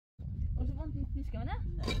نیست که نه؟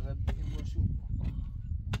 نه ببین باشو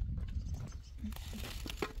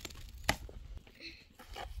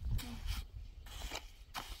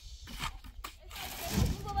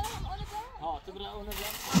ها تبرأ أو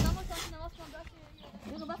نبرأ؟ أنا ما كنت نواصل بس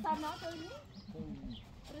يقول بس عنا تقولي؟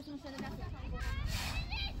 رسم سنة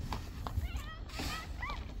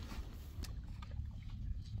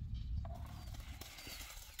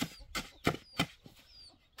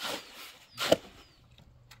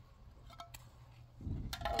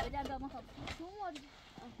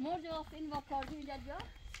مور جواست این با کارتی اینجا بیا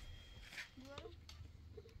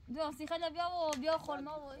جواستی خیلی بیا و بیا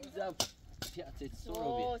خورما و زب فیاتت سورو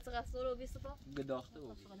اوه چقدر سورو بی سپا گداخته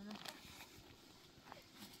بود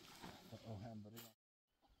اوه هم بری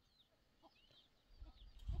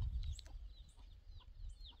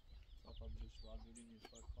صافا بجوش باید بری نیز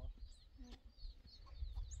باید کار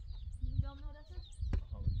بیام نورسه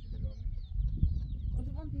ها بجی بگامی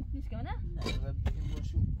اونجا بام نیست که نه؟ نه ببین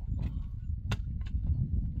باشو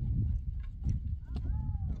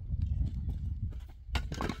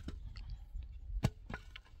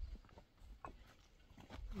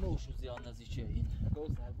موشو زیاد نزدیکه این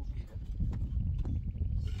گوز هر بوش میده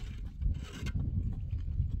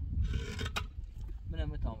منم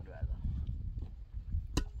متامل بردم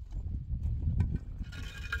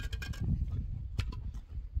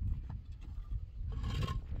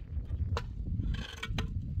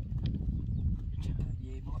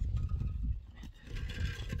یه بار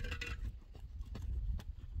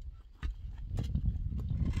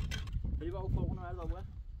فریبا او فوقونو بردم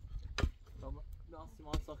بوه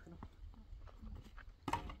سیمان ساخنه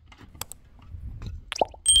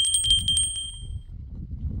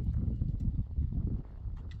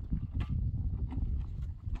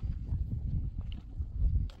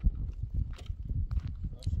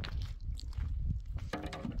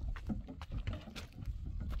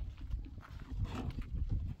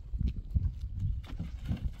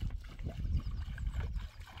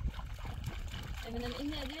من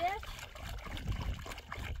این هدیه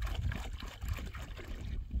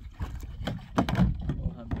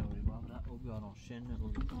شن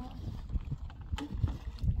رو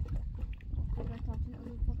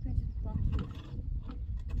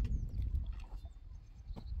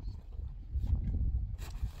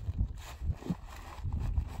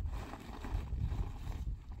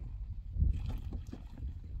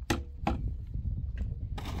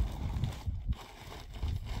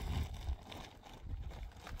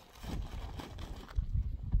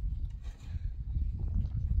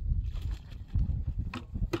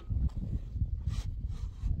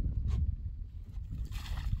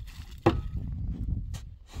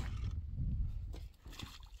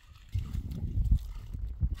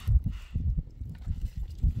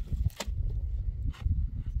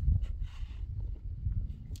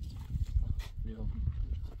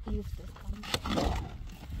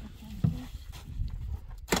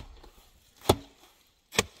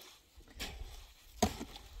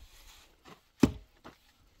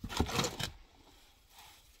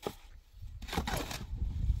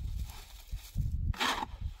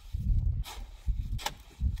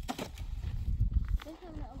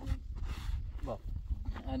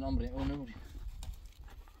این عمری اون عمری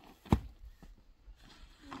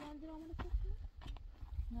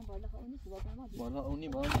نه بالا اونی که بالا ما بالا اونی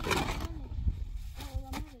بالا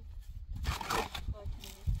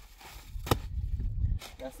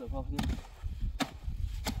دست پا خودی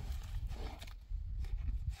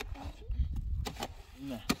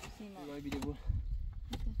نه بگای بیده بود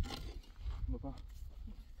بپا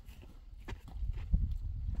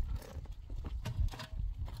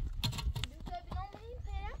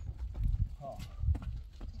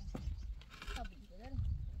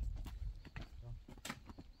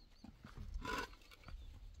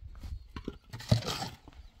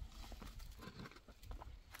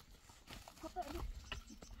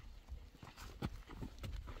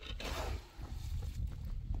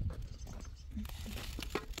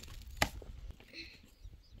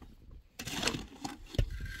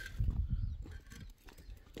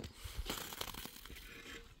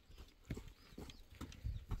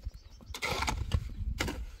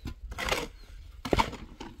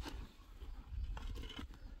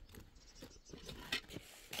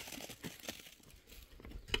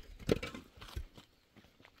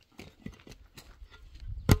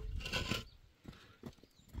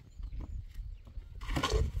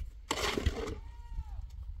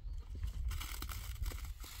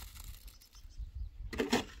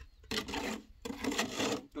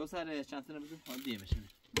دو سر چند تنه بزن عادیه میشه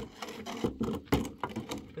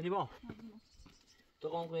فریبا تو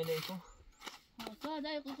قوم قیله ایکن تا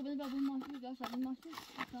دقیقه قبل بابون ماشین جا شدیم ماشین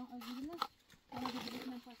تا از دیگه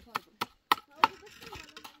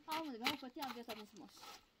اینجا تا نسماش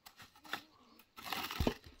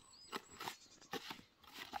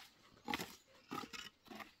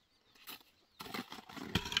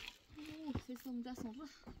c'est son gars s'en va.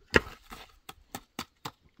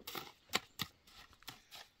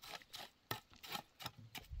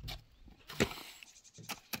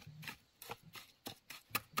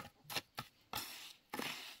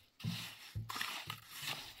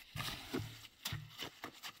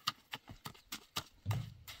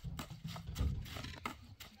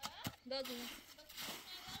 دادو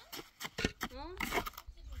ها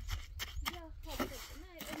بیا خب نه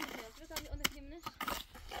اون نیست بذاری اون کلیمنش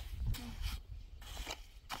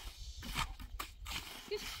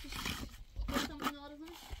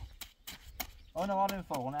انا وارد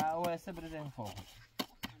فوق انا هو سبرد من فوق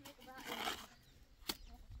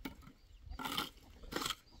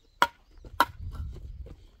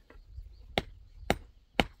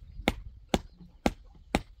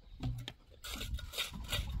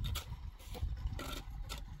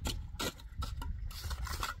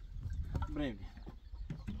بريم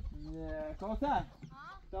كوثر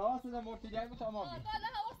تواصل مرتجعي تمام بالا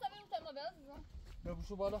حواسا بیم تمام بیاد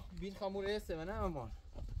بشو بالا بین خمور ایسته و نه امان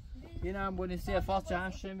این هم بونیسی فاس چه هم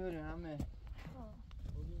شمیوری همه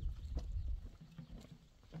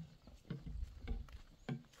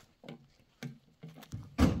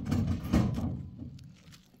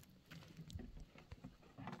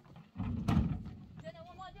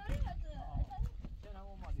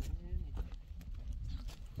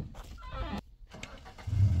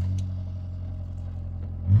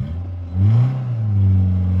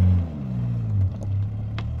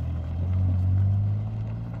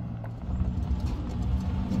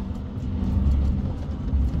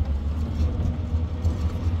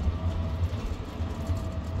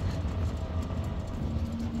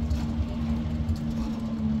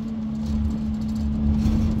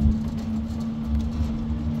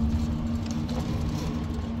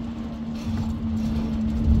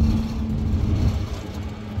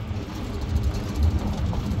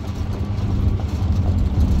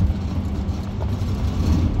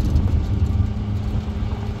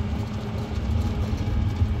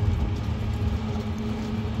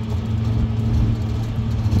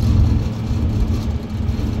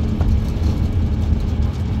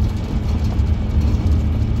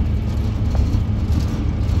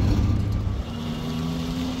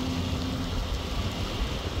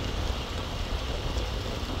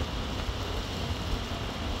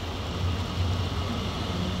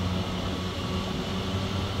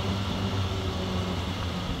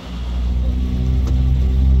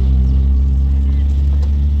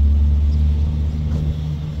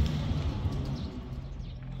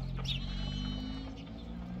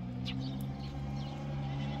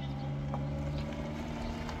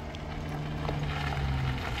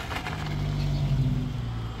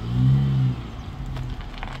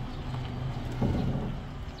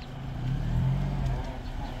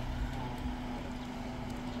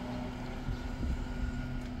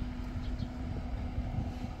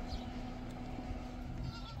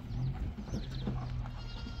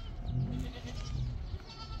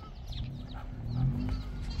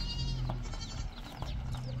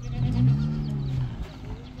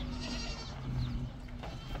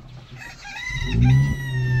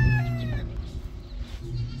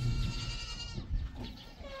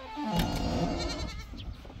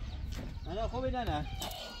خوبی نه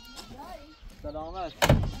سلامت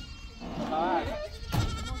خبر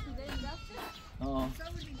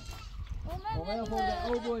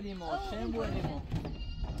او بودیم ما چند بودیم ما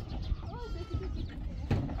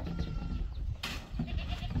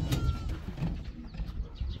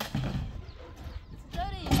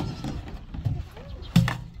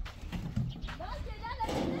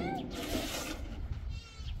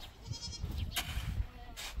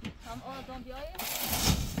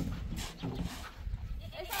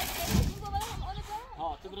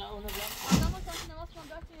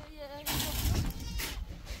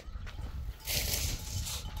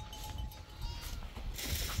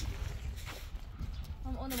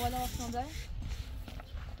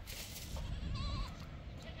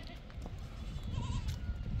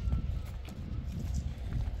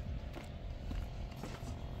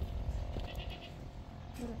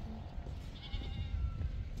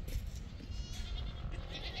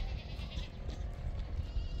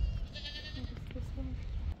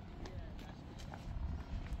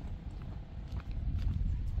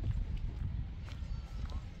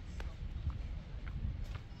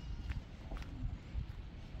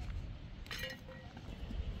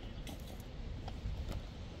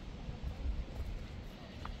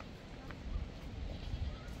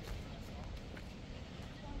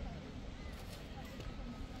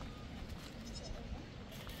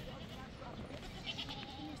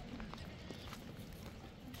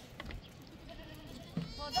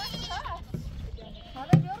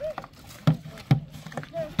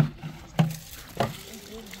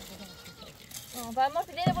Ben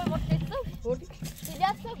måste leda vår måste titta upp. Det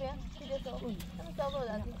läser vi. Det är så. Kan ta vad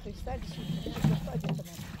det.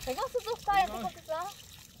 Jag kan så ta jag ska få så.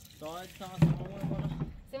 ساعد ساعة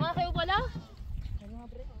سماوية ولا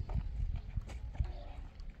سمعت يا ولا؟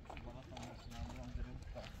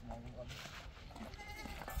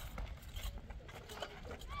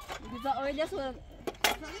 Güzel öyle sonra.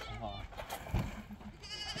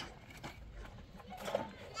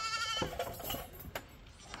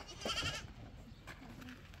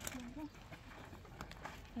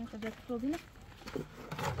 Evet, biraz problem.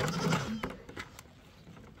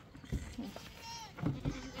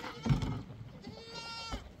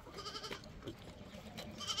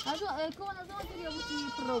 Come non ti devo ti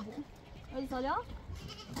provo. Hai salito?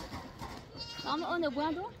 Tam onu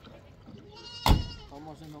guardo.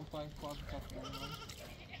 Ama sen non fai quasi tutto.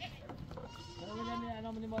 Però vediamo la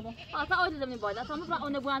nome di moda. Ah, ta öyle mi böyle. Tam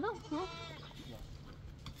onu guardo.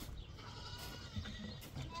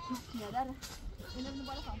 Ya dar. Ini mi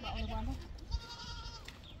böyle tam onu guardo.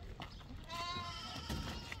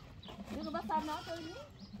 Dulu besar ne söyleyeyim?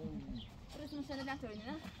 Terus mesin ne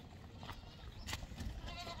söyleyeyim?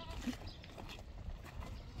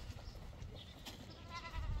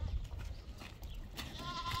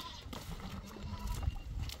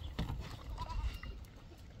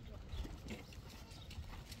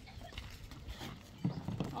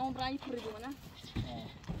 Um braço frio, né?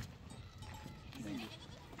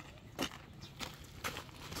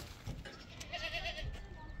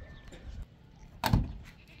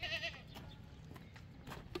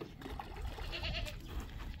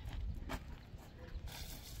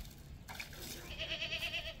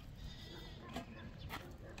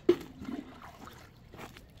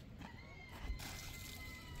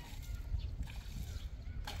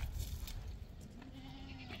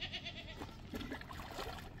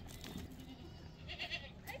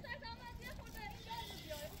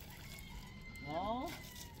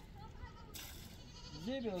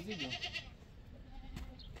 Zibio.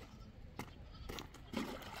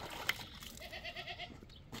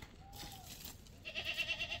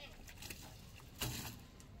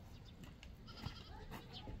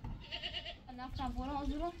 Naftan bora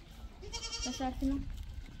hazır. Başartın.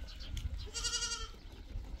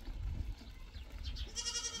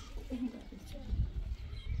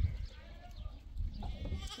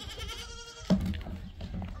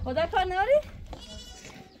 خدا کار نداری؟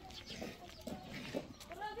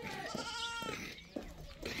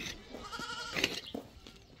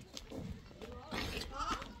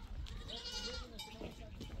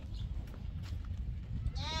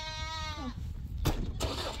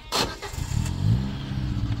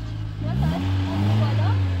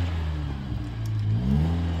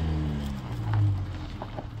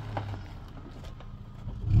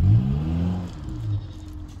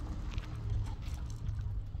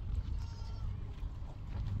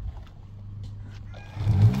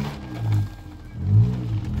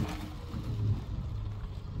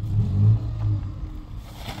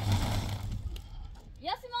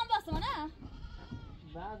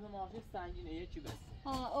 سنگینه یه چی بس.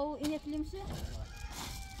 او این اکلی میشه؟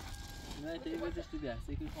 نه تایی بزش تو بیار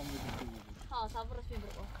سیکل کام بزش تو بیار صبرش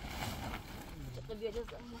میبرو چطور بیا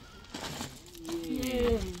جزء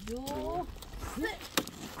دو سه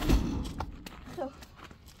خب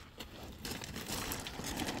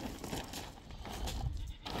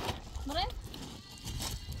مرين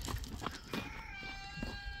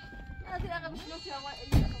هذه أغلب شلون شو هواي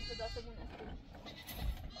اللي أخذ كذا سبونه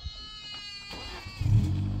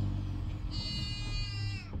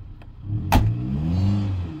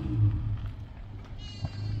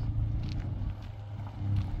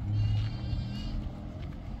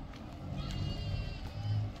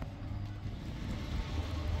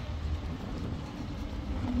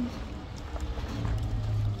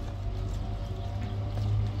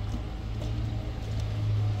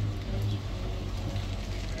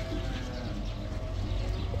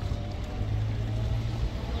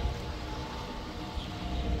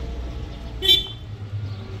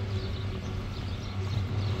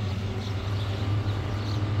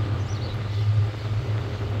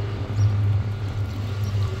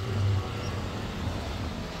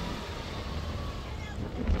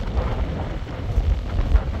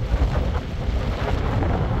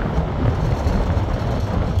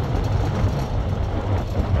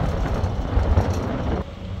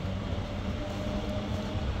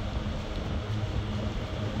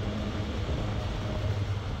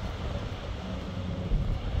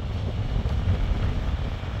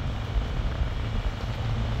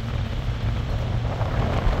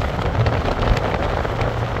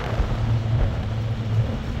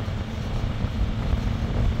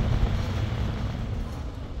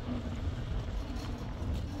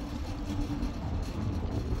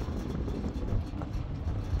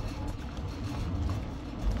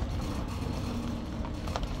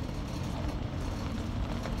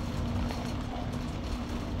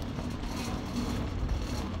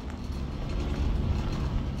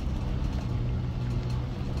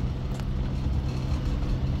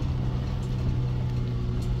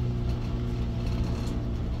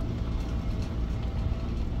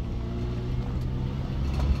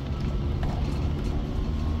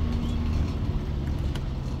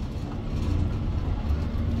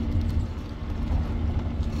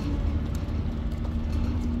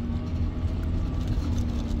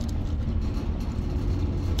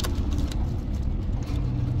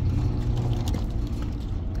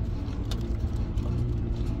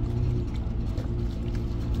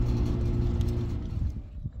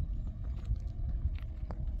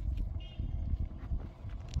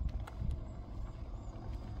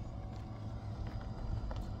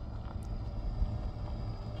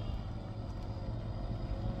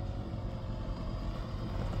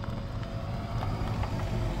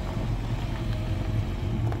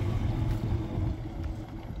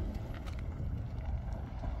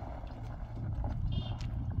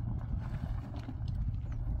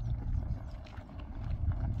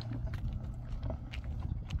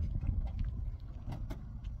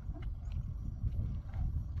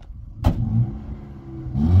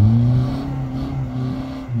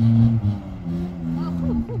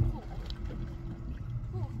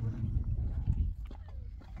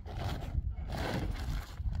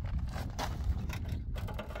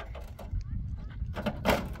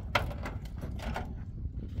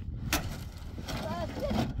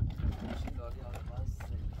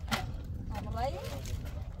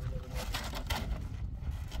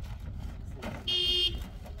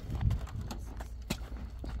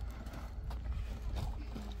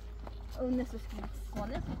اون نصفش کنم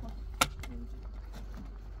وانه بخور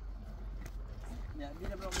Ja,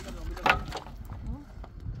 wieder bra.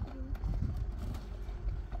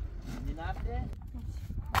 Die nafte?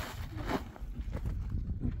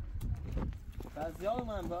 Faz jag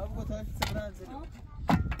man bara gå ta lite brand så. Ja.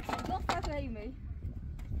 Vad ska jag med?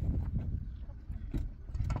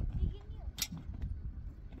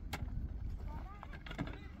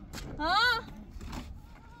 Ja.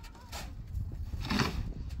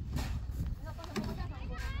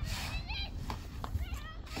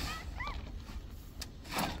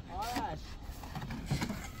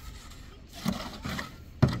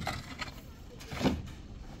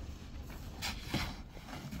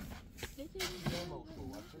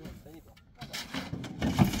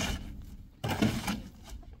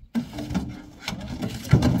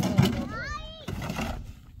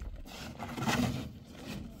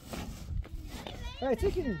 Hey,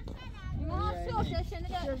 chicken. Ja, så jag känner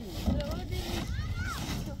det.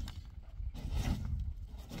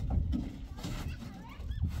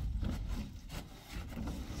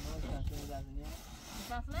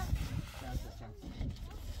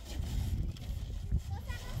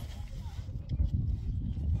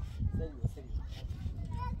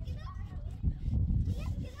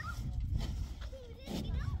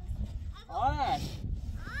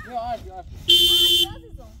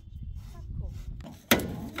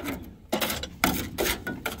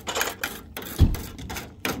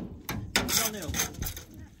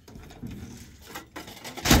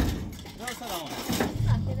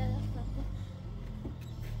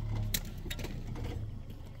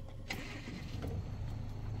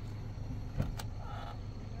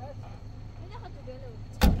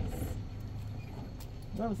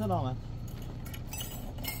 Vem سلامت.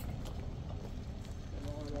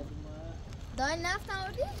 دای نفت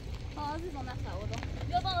آوردی؟ عزیزم نفت آوردم.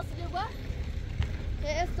 بیا با واسه بیا.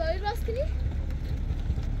 استوری راست کنی؟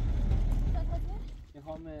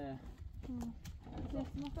 میخوام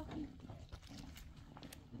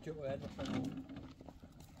چه باید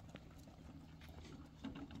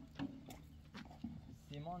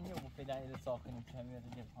سیمان یه مفید عیل ساکنیم که همین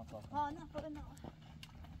دیگه بخوام ساکنیم. نه خود نه.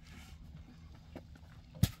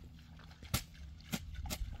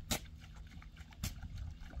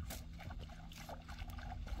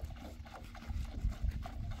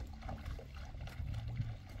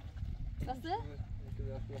 Nasıl?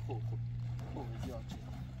 خوب زیاد شد.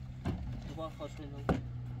 دوباره خوش بینم.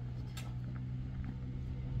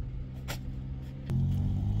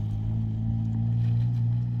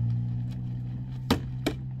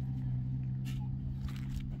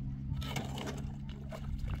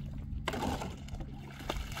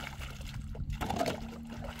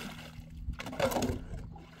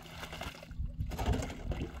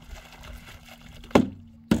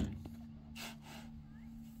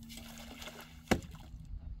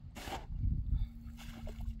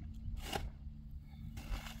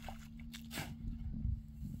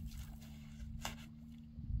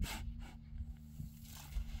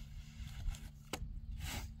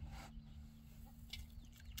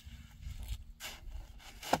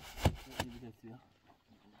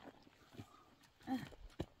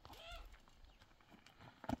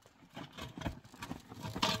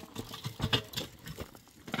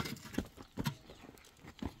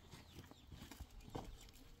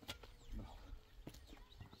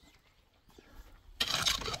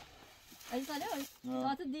 Hadi Saleh,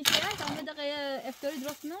 saat dişler, tamam da kaya efteri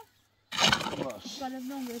درست نه. باش. Saleh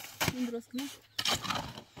نه این درست نه.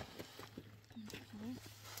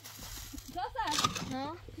 جاسر. نه.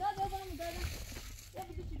 نه بابا مدارم. یا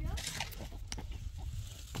بگو چی بیا.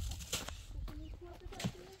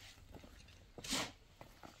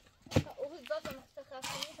 اوه جاسر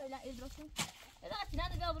مستخفی فعلا ادرسون. الان نه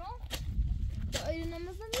دیگه برام. دایره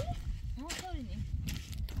نمازن نه. ها کاری نی.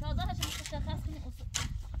 تازه هاش مستخفی نه.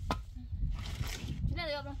 نه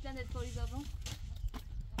یا برام پلن استوری دارم.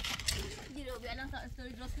 گیرو بیان تا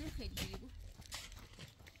استوری درست کنی خیلی دیگه.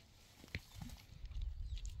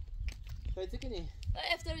 خیلی کنی؟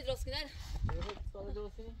 استوری درست کنی. استوری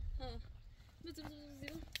درست کنی؟ ها. بتو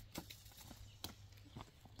زیرو.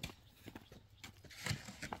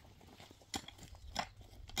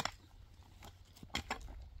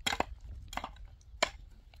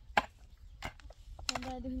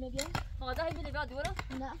 ده هنا بيا ده هنا بيا دورة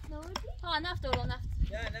نفط نوردي نفط ورا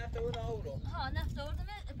نفط يا نفط ورا اورو نفط ورا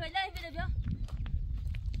ما فلا هنا بيا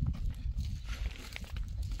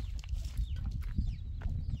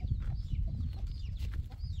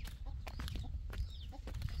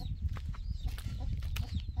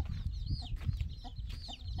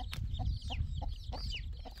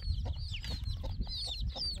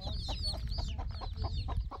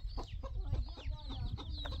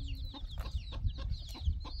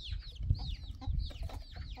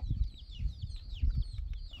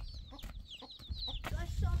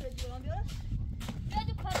بیارم بیاد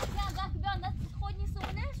و کاری کنم وقتی بیان دست خود نیست و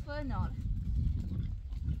نش باید نار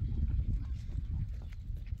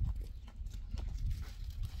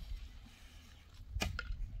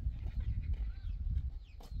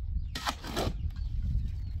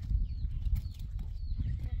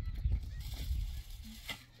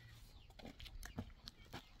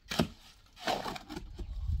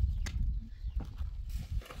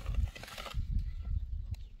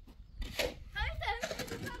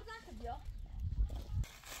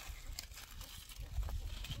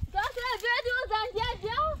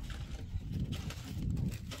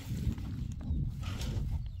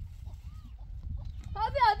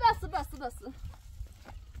بس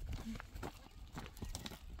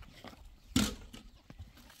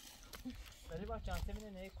فریبا چانته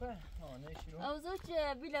مینه نیکوه نیشی رو اوزوچ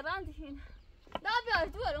بیله بندهین دا بیار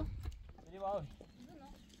دورو فریبا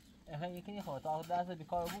آوی یکی نیخواد تا دست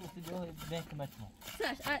بیکار بود بسی بیو بینک مجموع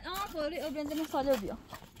سرش فوری برنده مساله بیا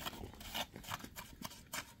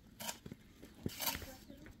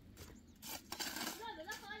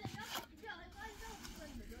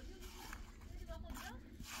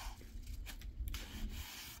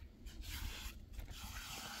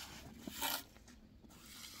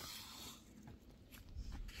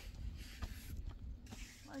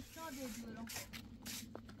دورو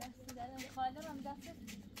دست دارم خاله رو دست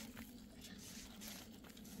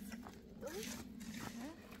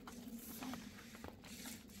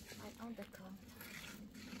الان دکان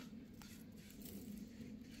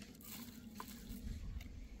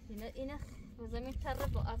اینه زمین تره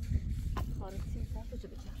با از خارجی میتر کجا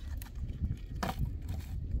بچار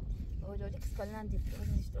اوجاجی کس کلن دید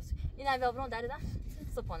این بیابرون داره داشت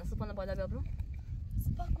سپانه بالا بیابرون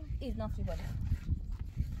سپاکو ایز نافری بالا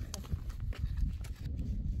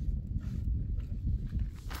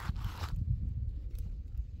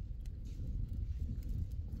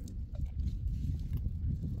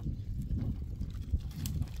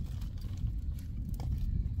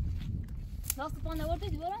Nasıl panne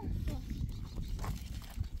orada diyorum.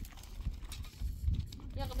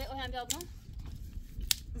 Ya be o hem yapma.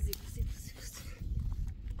 Zip.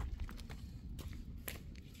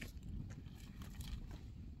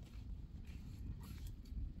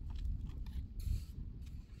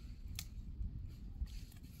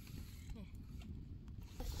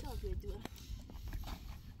 Aşağı diyorum.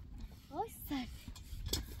 Oy sen.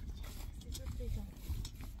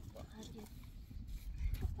 Hadi.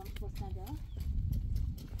 Bakalım postan devam.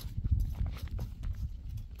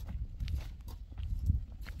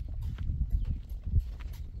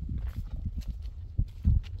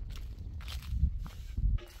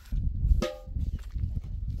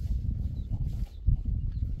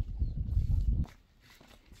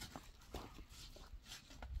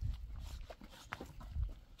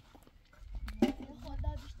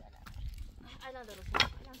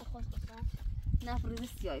 الان خوش بخوام نفروز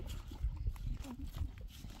سیاه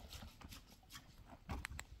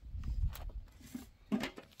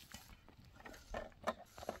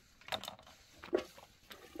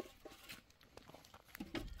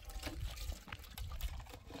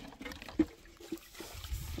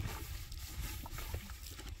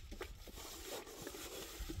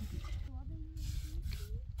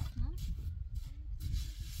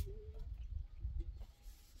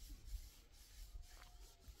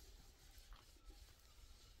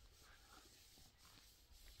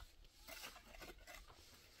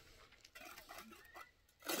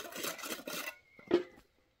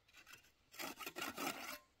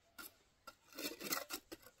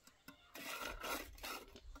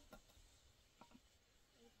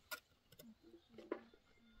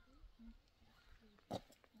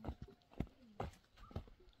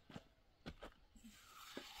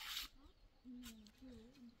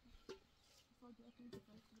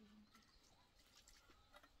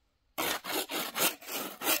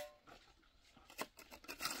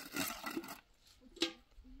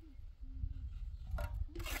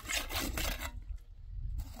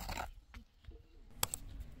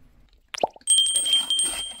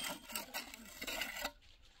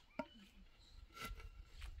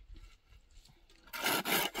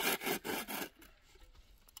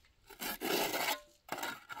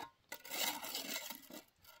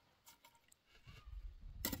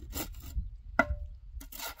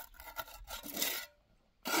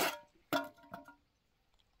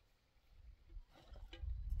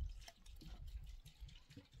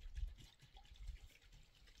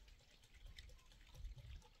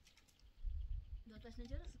Atas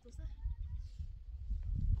negara sekolah.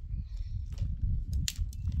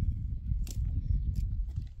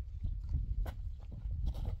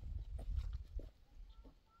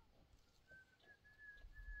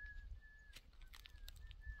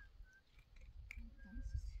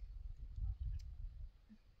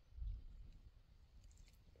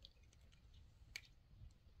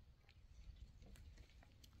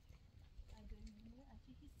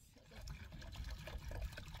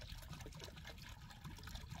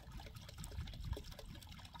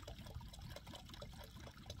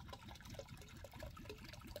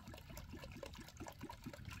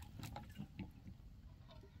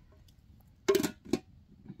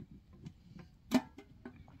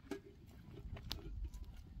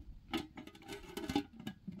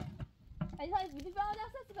 هاي هاي بدي بقى على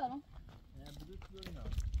أساس كلام. نه بدو تو اینا.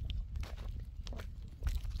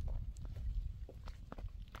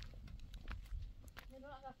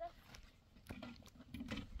 نروح على أساس.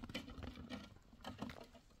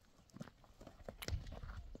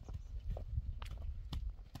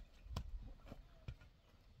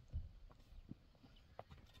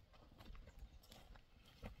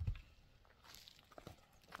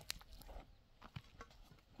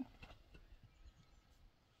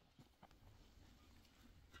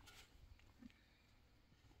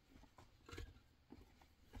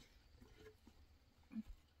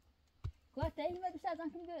 قلت أي ما بيش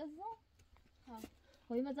أذنك من الأسبوع؟ ها.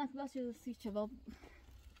 هو ما أذنك بس يصير شباب.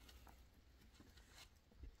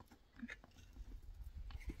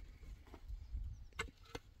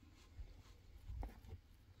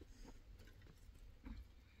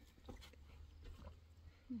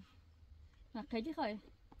 خیلی خواهی؟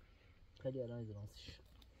 خیلی الان درازش.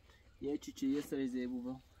 یه چی یه سری زیبو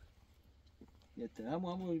با. یه تا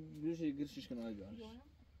همون بیش گرشش کنار جانش.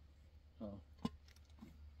 ها.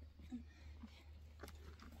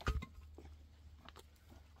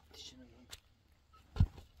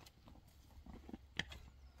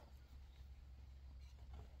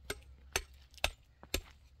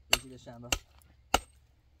 یکی داشتم با.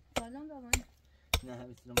 سلام بابا. نه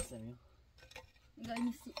همیشه مسلمیه. گاهی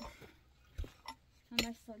نیستی.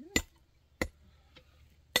 همش سالمه.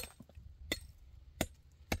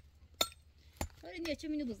 ولی نیه چه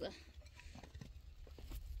مینو بزه.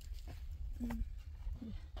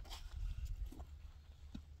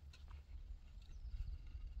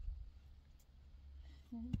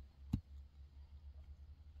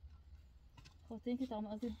 خاطر اینکه طعم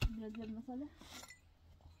از برد مساله.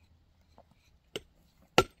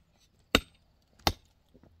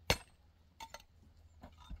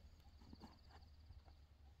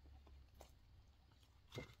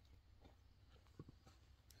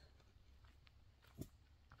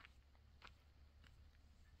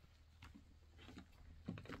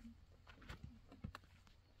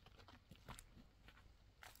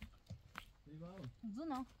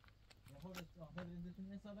 زونا.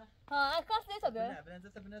 ها اكاس ليس بيه. لا برنزة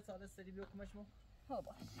بنت سال السري بيوك مشمو. هو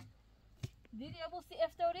باش. ديري ابو سي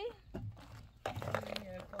افتوري. كان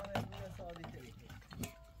يقول سالي تري.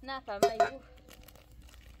 نفهم ايوه.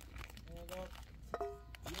 والله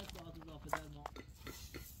يا ساعة إضافة الماء.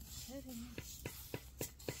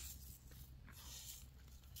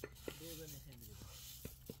 دوزة نخيل.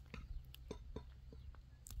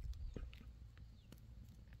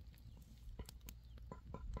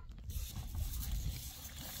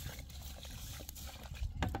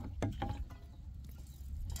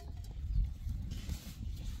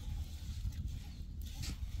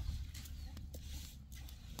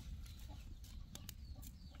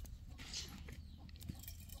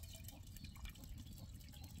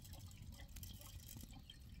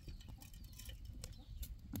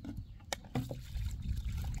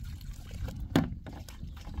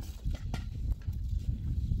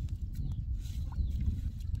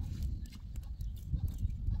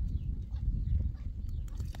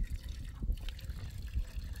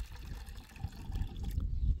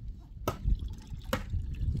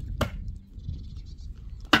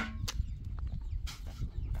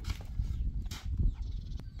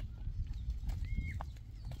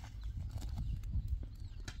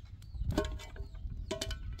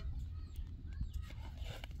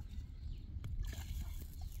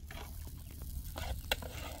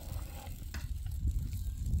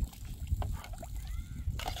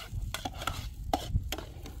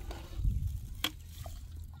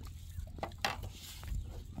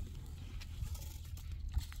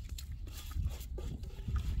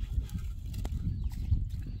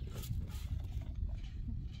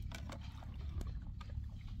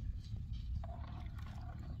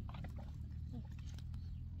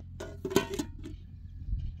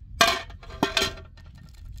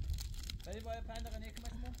 فریبا یه 5 دقیقه نیک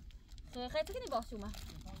مشمو. خیلی کنی باش اومد.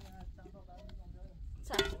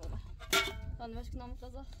 چند بابا. خانمش کنم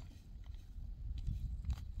قضا.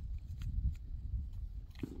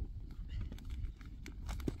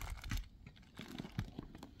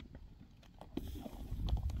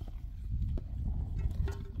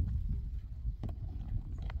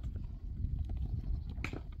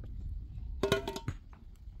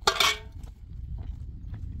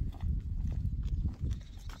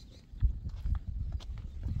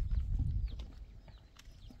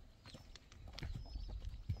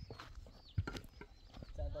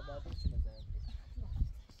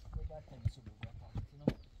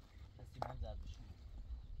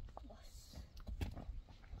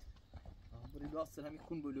 راست هم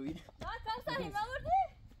يكون بلوين. ما كان صحيح ما وردي.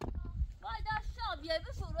 ما بیا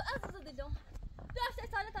بفرو عزیز دلم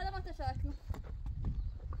دست تاله تاله ما تشاركنا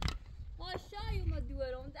ماشای اومد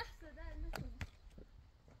دورم دست در نکنه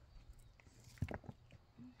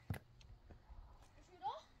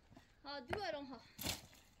شورا ها دورم ها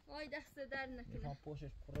وای دست در نکنه میخوام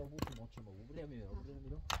پوشش پر بود ما چه بگو بریم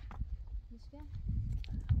میرم مشکل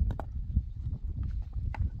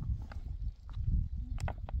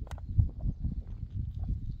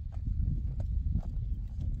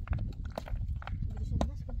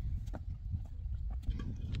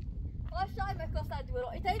شاید مکاسد دورو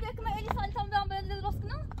ایتایی بکم ایلی سالی تام بیام برد درست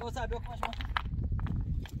کنم کوسا بکمش ما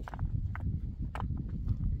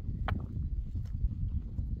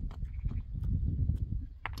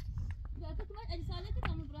بیاته کمک ایلی سالی که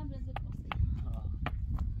تام برام برد درست کنم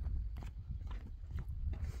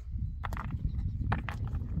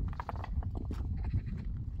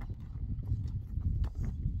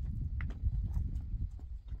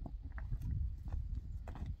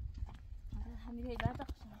همین هی بعد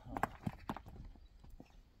خوشم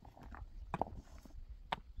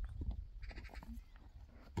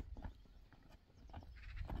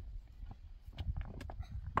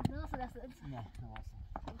نه واسه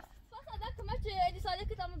فقط ادا کمک ایلی سالی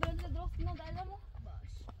که تام برد درست کنم دایلمو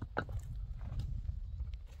باش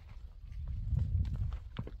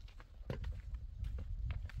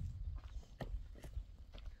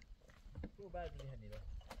تو بعد میهنی رو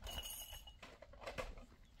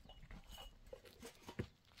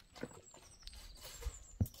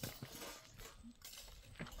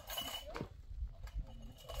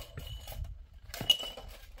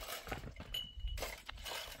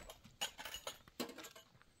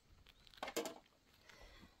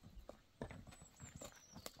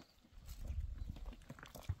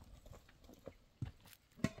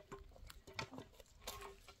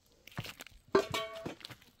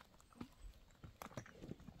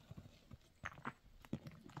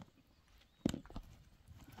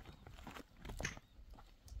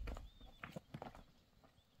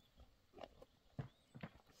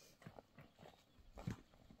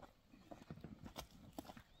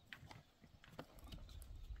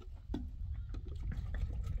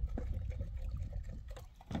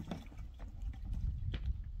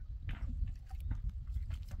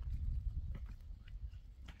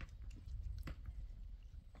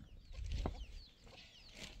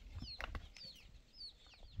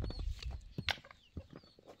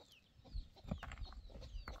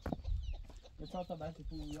تا بعد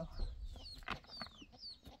تو یا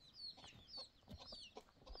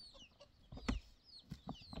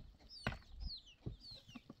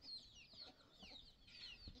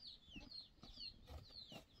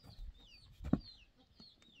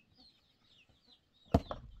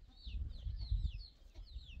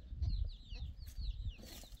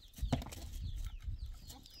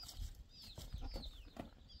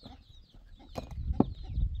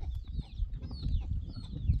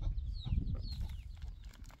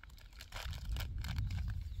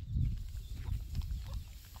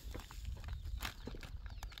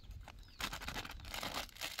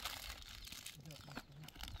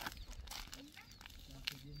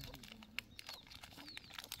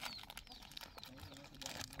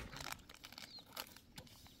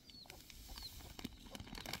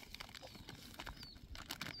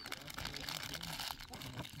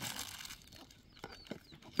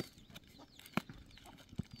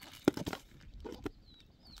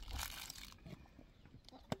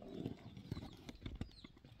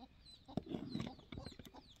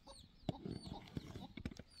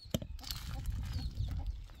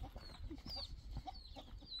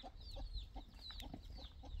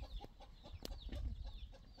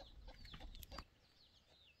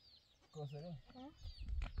کوسره ها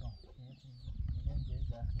نه نه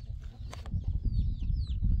داخل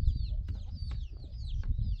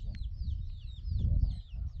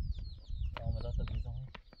عملات بیزم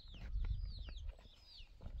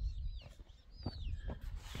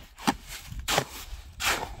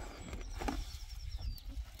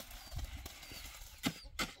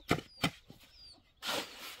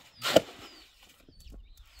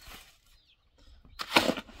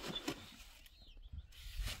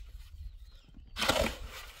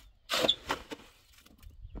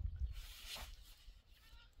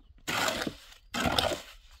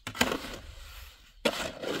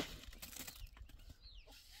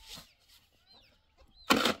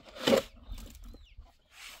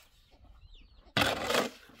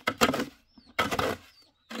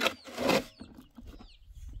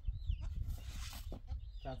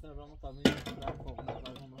Kasih orang kami berapa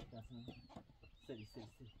orang kamu kasih seri.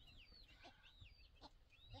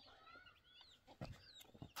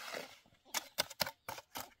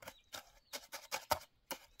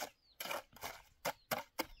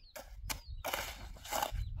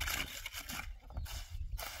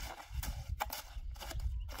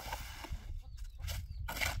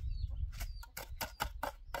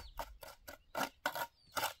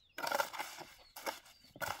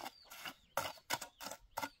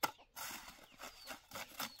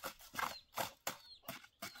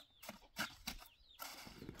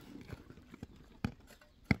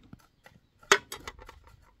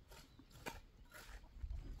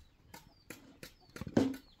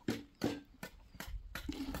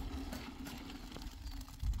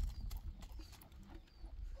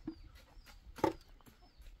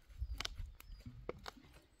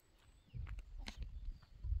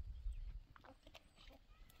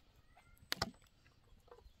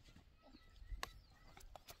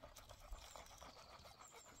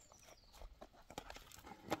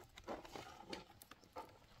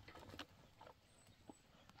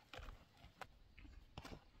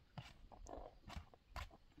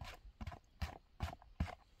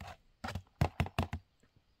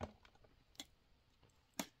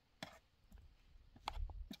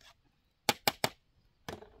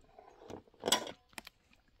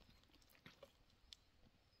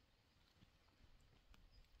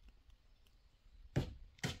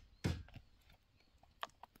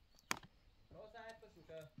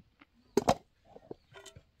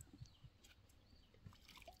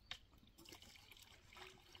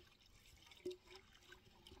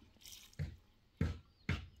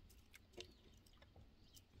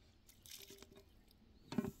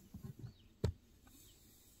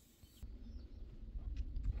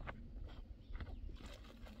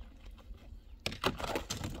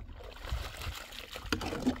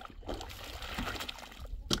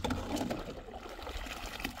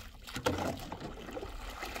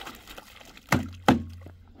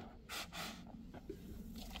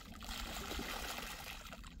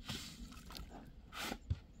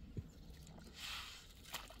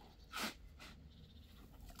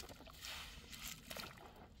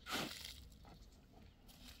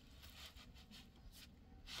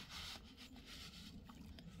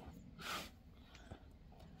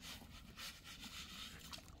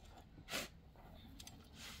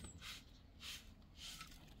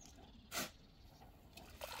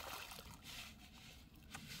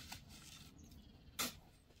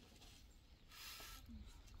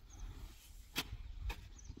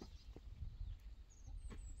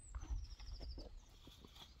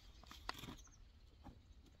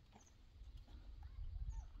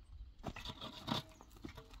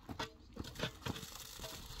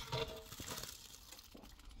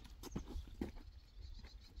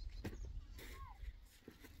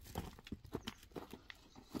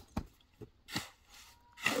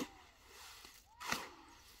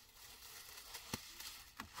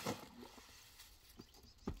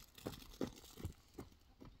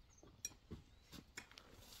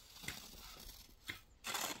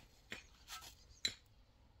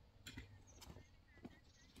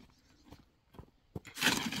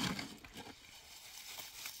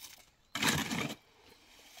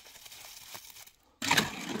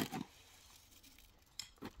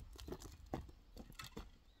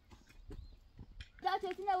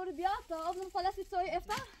 تأتي نور بيات أفضل ثلاث سوي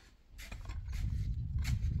إفتح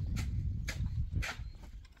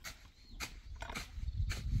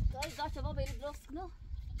طيب ده شباب يريد راسك نو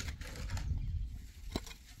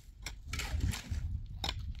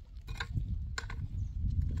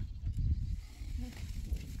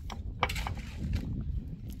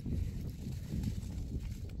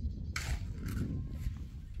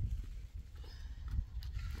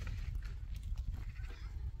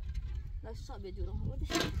لا الشعب يدورون هو ده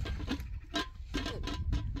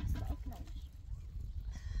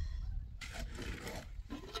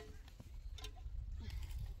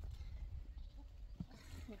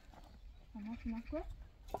معكم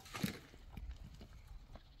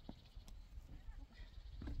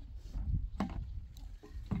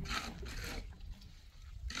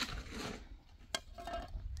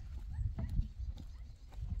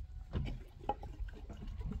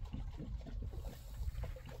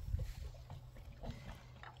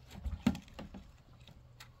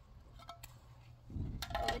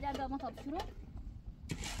أورينا ما تبصروا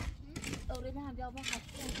أورينا هم جابوا حاجة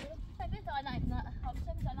تبي تعالى عندنا حاجة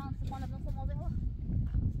تعالى عن سمانة بنص الماضي هو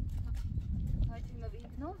هاي ما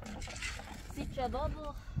بيدنو سيت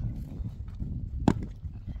شباب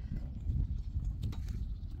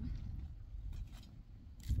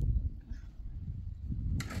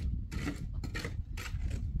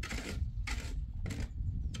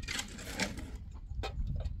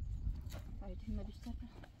هاي ما بيشتغل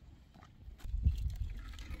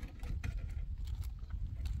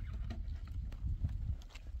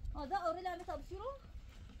هذا أورينا عم تبصروا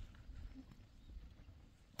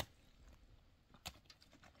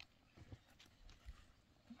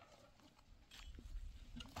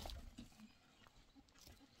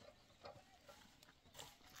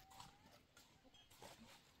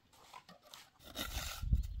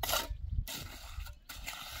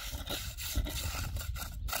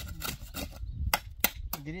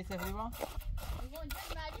دري فریبا؟ هو أنت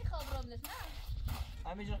ما عندي خبرة منش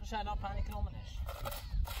نه؟ همیشه شاید 5 کیلو منش.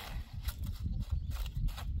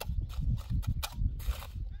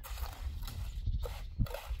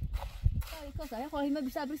 كوسه خلاص ما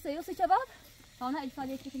بيسابر سيوس شباب هنا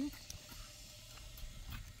الفاليه تكني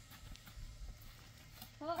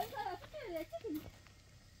انت تكني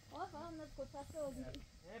فهم نذكر فاسو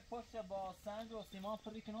پشت با سنگ و سیمان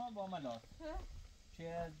پری کنم با ملات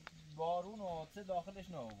چه بارون و چه داخلش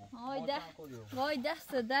نه وای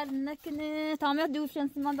دست در نکنه تعمیر دوشن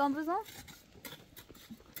سیمان دامروزا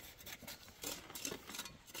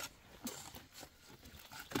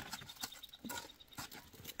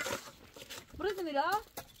برز میرا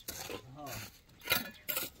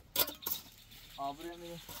آبره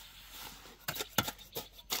میره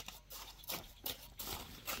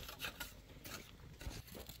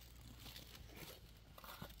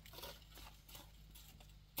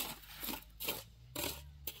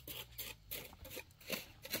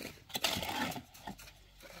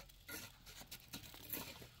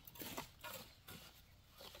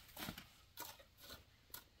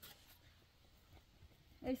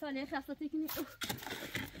ای ساله خاصتی کنی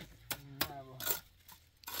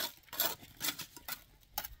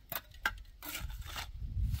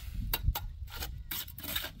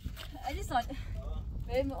ای ساله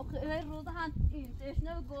ای روز هن این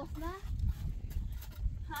تشنه گوسنه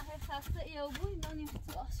ها خاصه ای ابوی نانی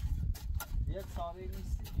خلاص یک ساله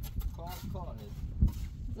نیست کار زمان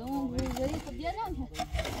روزی خب بیا نام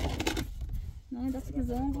نه دستی که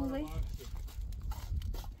زمان روزی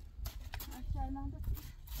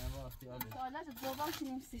سالات الضباط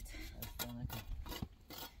نمسيت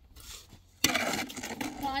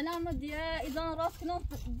فأنا مدي إذا راسك نص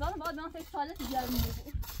إذا بعد ما في سالات ديال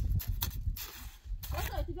الموضوع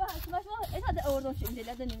بس تبيها اسمه شو إيش هذا أوردون شيء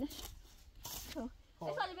اللي هذا نيش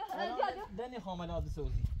إيش هذا بيها دني خاملات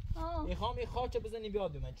سوزي میخوام خاک بزنی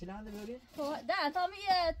بیاد من چی لنده بیاری؟ ده تامی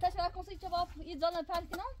تشویق کنسی شباب ایزان پرک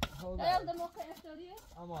کنم در در موقع افتاریه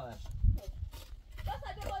امالش بس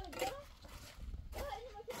اگه باید بیارم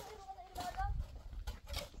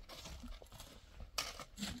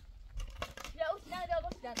یا اوش نه بیا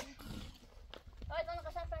باش دن باید آن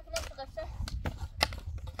قشنگ پرک کنم قشنگ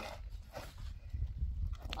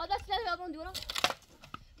آدست نه بیا بون دیورم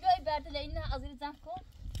بیایی برده لینه ازیر زن کن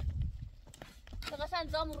قشنگ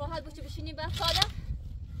زامون راحت بچه بشینیم بر ساله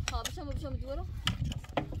ها بشم دورو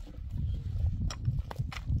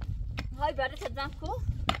های برده تدزم کن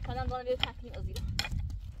کنم دانم بیایی تکنیم ازیرو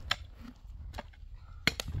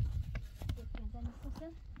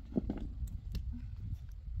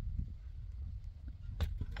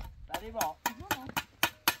فریبا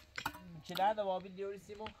چی لنده وابیل دیوری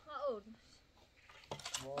سیمو؟ ها اورد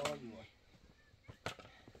وای وای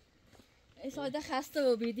سایده خسته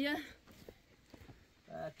و بیدیه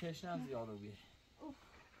تشنم زیاده بی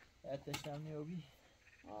تشنم نیوبی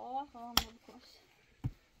خواهم بکش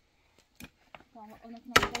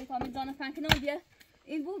تا میزانه فنکنم بیا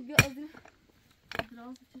این بود بیا از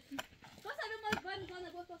دراز بچشی کاسه بیا باید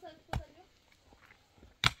میزانه بود کاسه بیا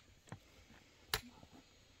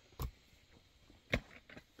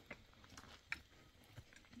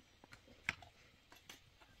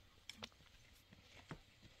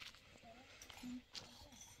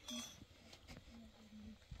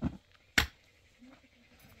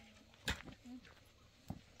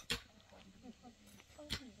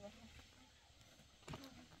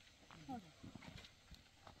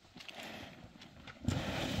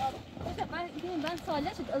من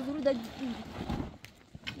ساله شد از رو دادی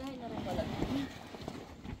لا لا لا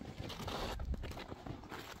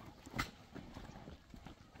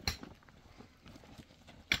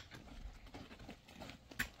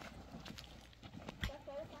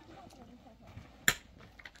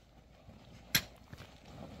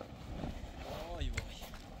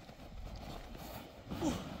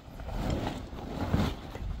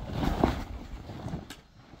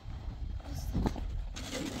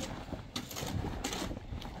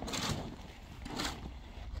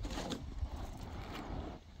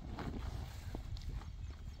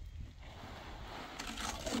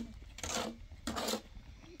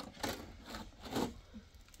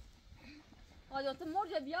حاجات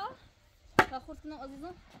مرجع بیا تا خورد کنم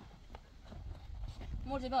عزیزم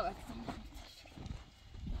مرجع بیا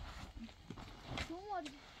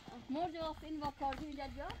مرجع وقت این با کارتی اینجا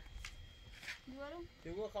بیا دوارم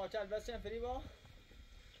دیگه خاطر بس چند فریبا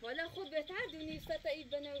والا خود بهتر دونی ستا ای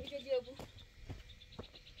بنا اینجا جابو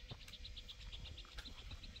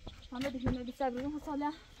همه دیگه نبی صبرون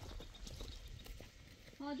حساله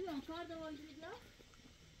هادو هم کار دوان بیا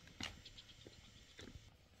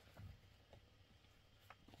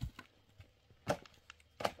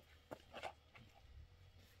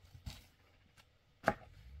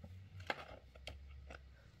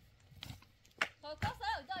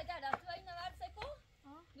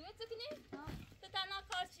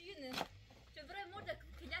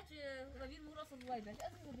وای بس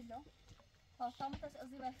از بالله ها شامتش از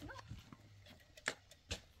بسنا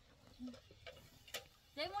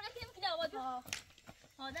زي ما لك يمكن اود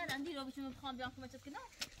هذا عندي لو بتشوف بخام بيانكم كنا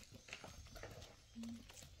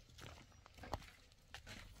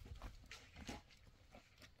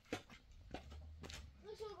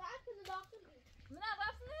نشو بعد داخل من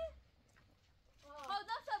عرفني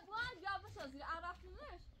هذا شبوان جاب شازي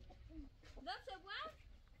عرفنيش ده شبوان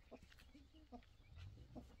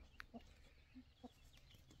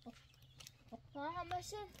ها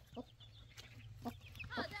ماشي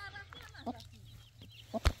هذا عرفنا ما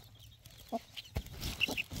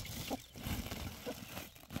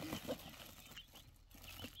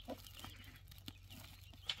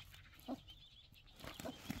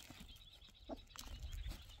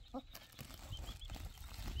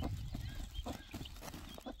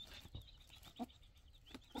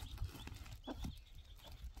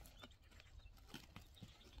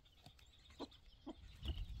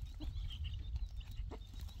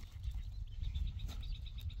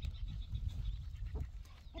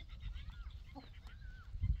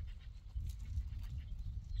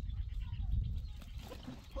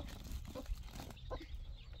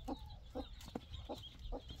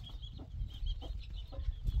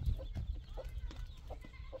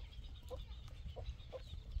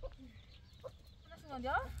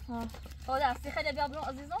ها هذا خلي بيا بلون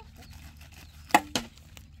عزيزو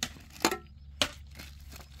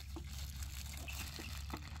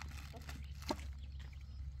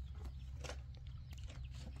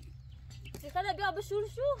خلي بيا بشور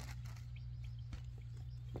شو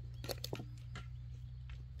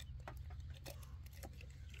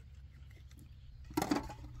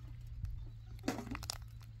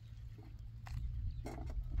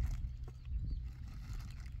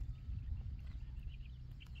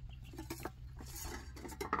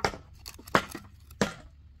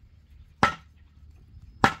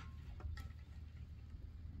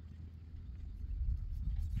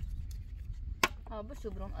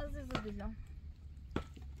بشبرم عزيز بالله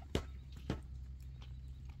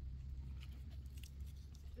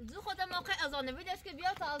زو خودم موقع اذانه بیدش که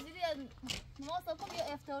بیا تعذیری نماز کن بیا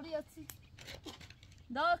افطاری یا چی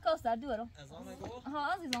دا کوثر دورم اذان گو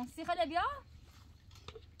ها عزیزم سی خاله بیا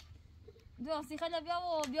دو سی خاله بیا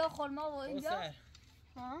و بیا خرما و این بیا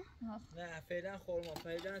ها نه فعلا خرما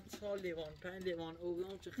فعلا 4 لیوان 5 لیوان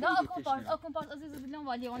اوگام چه خیلی اکن پارت عزیز بالله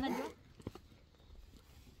والی وانا جو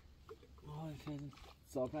آی فعلا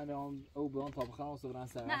صاحبان هم او به آن طابخان و صبران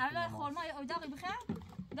سر. نه حالا خورمای اوداقی بخیر.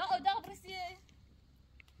 دا اوداق برسیه.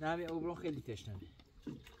 نه می او برون خیلی تشنمه.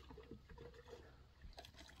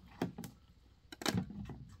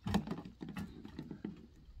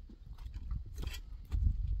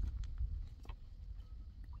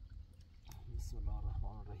 بسم الله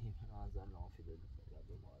الرحمن الرحیم. انزلنا فی ذلک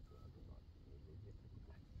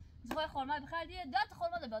زوای خورمای بخیر دیه. داد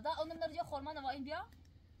خورما ده بیا. دا اونم درجه خورما نوا این بیا.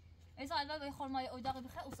 ایسا الان به خورمای اوداقی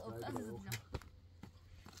بخیر اوس اوس از دیدم.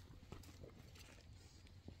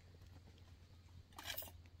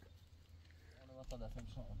 انا ما طلعت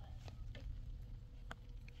مش هون.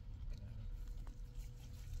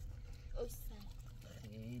 اوس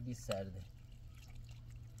خیلی سرده.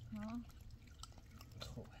 ها.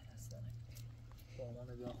 خوبه هستن.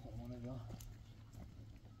 خورمان بیا خورمان بیا.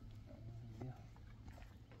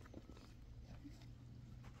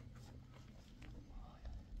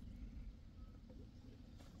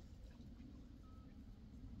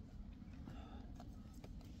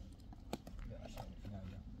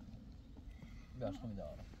 بیاش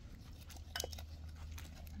میدارم.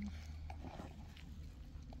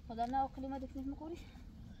 خدا نه کلمه دکتر میخوری؟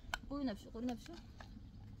 قوی نبشه.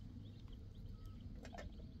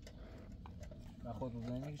 نه خود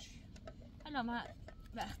بزنی چی؟ هلا ما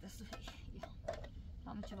وقت الصبح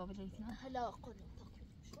طعم الشباب الليلتنا هلا قول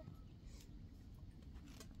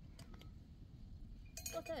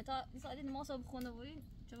اوكي تا يساعدني ما صوب خونه بورين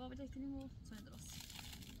شباب الليلتني مو صوي دراسة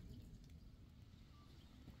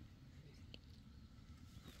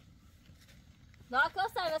لا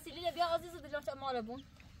كاستر وسيلة بيا عزيزة دلوقتي أمارة بون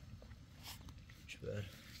شبر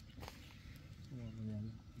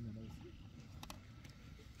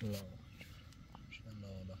لا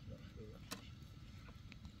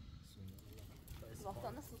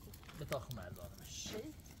وقتنا سوسي بتاخ مردانمش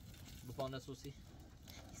بپانه سوسی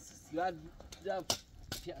یا جا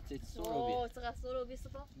فیات سورو بی چقدر سورو بی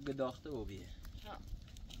سپا گداخته و بیه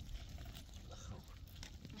خب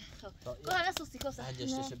انا سوسی کاسه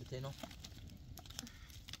هنجشتش بتینو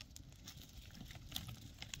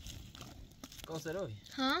کاسه روی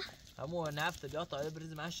ها همو نفت بیا تا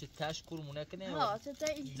بریز ماش تاش کورمونه کنه ها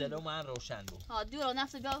چطوری جلو من روشن بود ها دیورا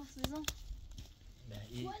نفت بیا بریزم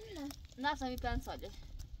نه نفت می 5 ساله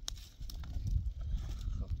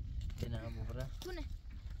خب اینه هم ببره کنه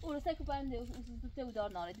او رو سکو بنده او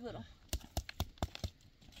دار ناره دیورا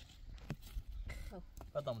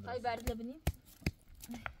بدم هاي برد لبني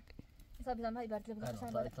حساب بدم هاي برد لبني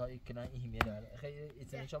عشان برد تا اینا این میره خیلی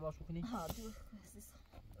ایتن شباش بکنی ها دو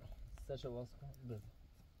سه شباش کن بس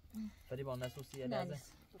فریبا نسوسی لازم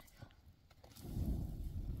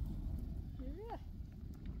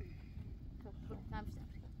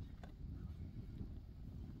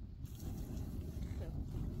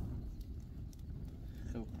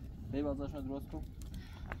خب بی بازاشون درست کن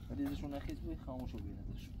ریزشون نخیز بوی خاموشو بی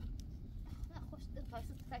نداشون نه خوش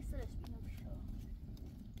تکسرش بینم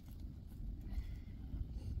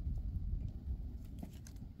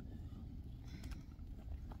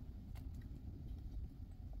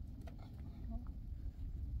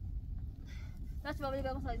لا شباب اللي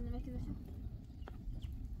بابا صايدين ما كذا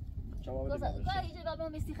شو شباب اللي بابا قال يجي بابا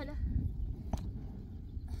ميستي خلا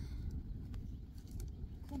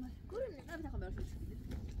كورن ما بتاخذ بالك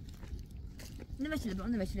نمشي لا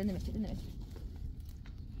نمشي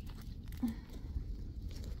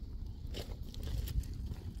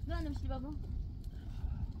بابا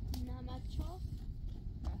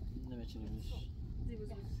نمشي زيبو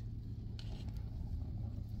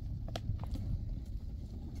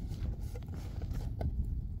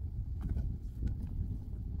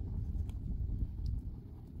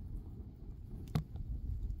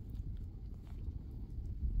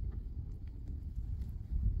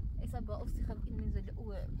سبا أوصي خلق إنه ينزل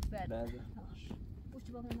وبعد وش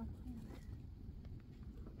تبغى منه؟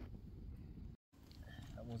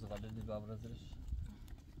 موز غالي اللي باب رزرش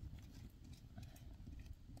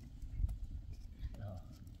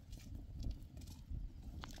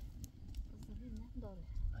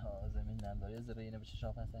زمین نداره زره اینه بشه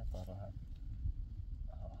شاپ هستن تا راحت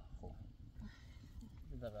خوب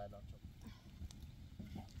بذار الان شد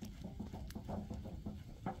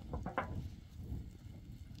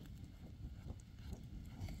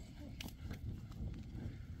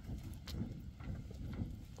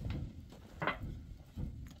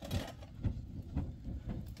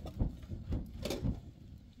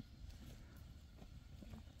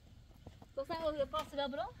Sen pasta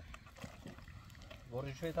bra? Var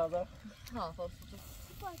det شوية هذا؟ ها فرصة.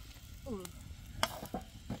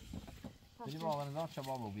 بيجي ما نظام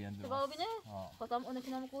شباب وبيندوا. شباب بينه؟ خطام أنا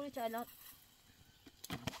كنا مقولي تعال.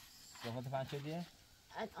 سوف تفعل شيء ديه؟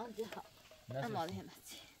 الآن دي اما به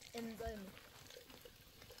همتی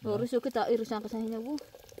روشو که تا ایروشان قشنگ نبود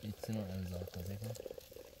ایتسنو امضا کنه کن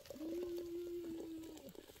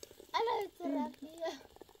انا ترافيه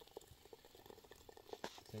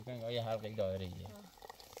سیکن آیا حلقه دایره ایه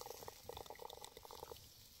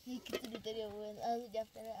هيك تدري وين انا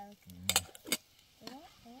جبت انا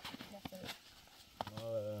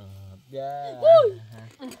بیا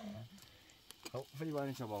خب فریبا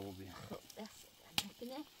این شبابو بیا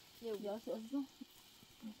یا شو اصلا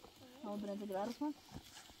هم برنده گرارش من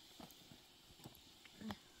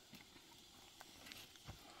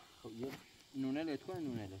خب یه نونه لیت کن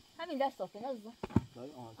نونه لیت همین دست صافی نزد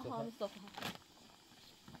داری آها صافی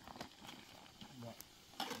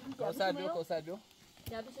کوسر بیو کوسر بیو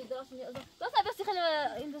یا بشه دراش می ازم کوسر بس خلي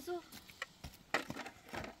این دسو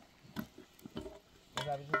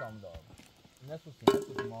کوسر بیو دام دار نسوسی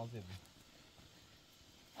مازه بی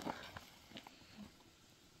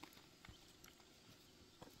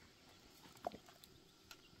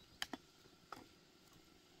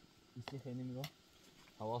ایسی خیلی میگم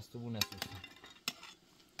حواس تو بو نسوسی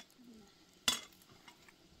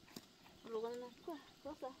روغن نکن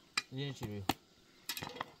کوسر یه چی بیو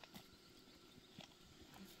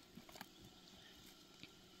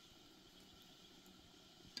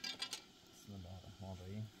بسم الله الرحمن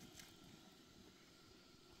الرحیم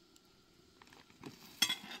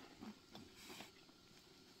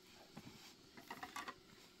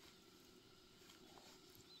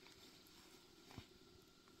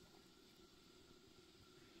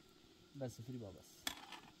بس فریبا بس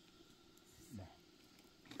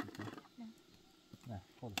نه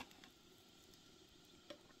خود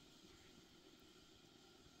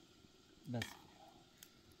بس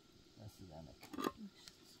زنک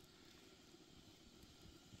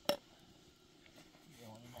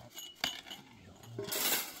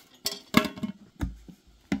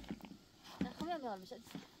خمیم میال میشه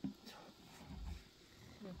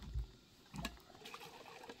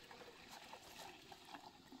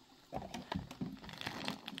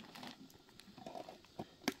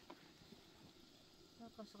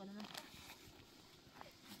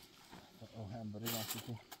هم برای وقتی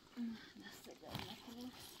که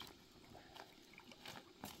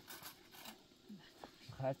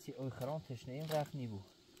هرچی اویخران تشنه این رفت نی بود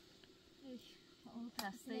اون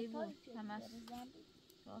پسته‌ای بود همش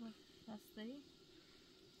کار پسته‌ای